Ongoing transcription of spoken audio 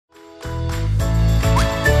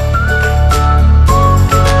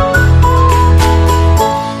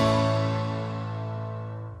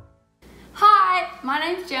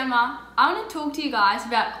Emma. I want to talk to you guys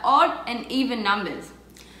about odd and even numbers.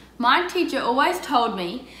 My teacher always told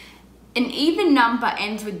me an even number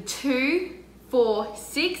ends with 2, 4,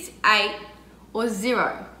 6, 8 or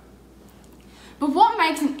 0. But what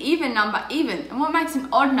makes an even number even and what makes an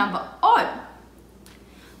odd number odd?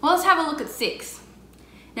 Well, let's have a look at 6.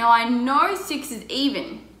 Now I know 6 is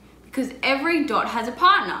even because every dot has a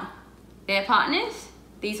partner. Their partners,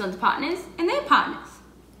 these ones partners, and their partners.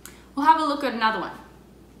 We'll have a look at another one.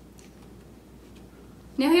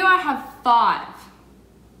 Now here I have 5.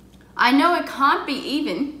 I know it can't be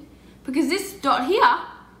even because this dot here,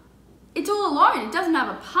 it's all alone. It doesn't have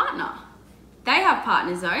a partner. They have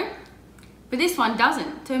partners though, but this one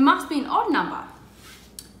doesn't. So it must be an odd number.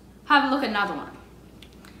 Have a look at another one.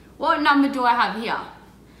 What number do I have here?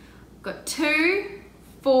 I've got 2,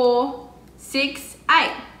 4, 6,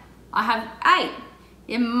 8. I have 8.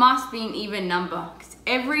 It must be an even number because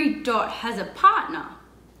every dot has a partner.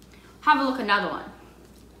 Have a look at another one.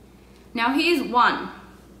 Now here's 1.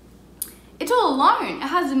 It's all alone. It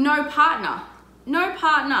has no partner. No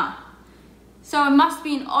partner. So it must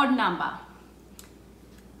be an odd number.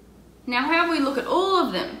 Now how do we look at all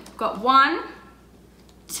of them? We've got 1,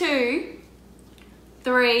 2,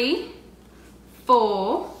 3,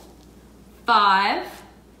 4, 5,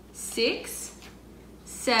 6,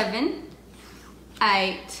 7,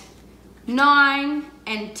 8, 9,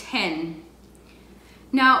 and 10.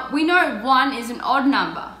 Now we know 1 is an odd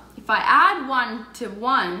number. If I add 1 to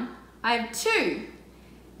 1, I have 2.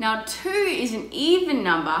 Now 2 is an even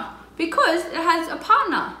number because it has a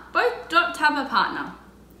partner. Both dots have a partner.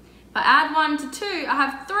 If I add 1 to 2, I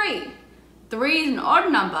have 3. 3 is an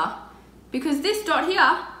odd number because this dot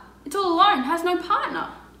here, it's all alone, has no partner.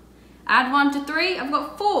 Add 1 to 3, I've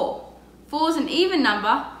got 4. 4 is an even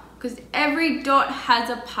number because every dot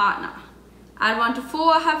has a partner. Add 1 to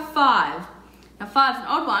 4, I have 5. Now 5 is an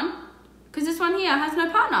odd one because this one here has no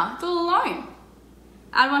partner, it's all alone.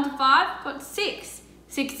 Add 1 to 5, got 6.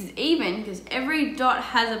 6 is even because every dot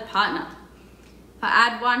has a partner. If I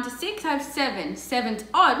add 1 to 6, I have 7. 7's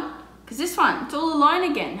odd because this one, it's all alone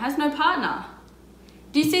again, has no partner.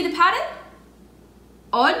 Do you see the pattern?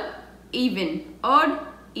 Odd, even, odd,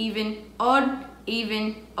 even, odd,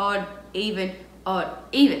 even, odd, even, odd,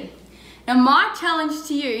 even. Now my challenge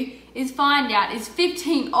to you is find out, is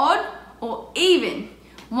 15 odd or even?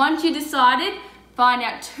 Once you decided, find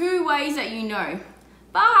out 2 ways that you know.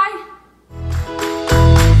 Bye.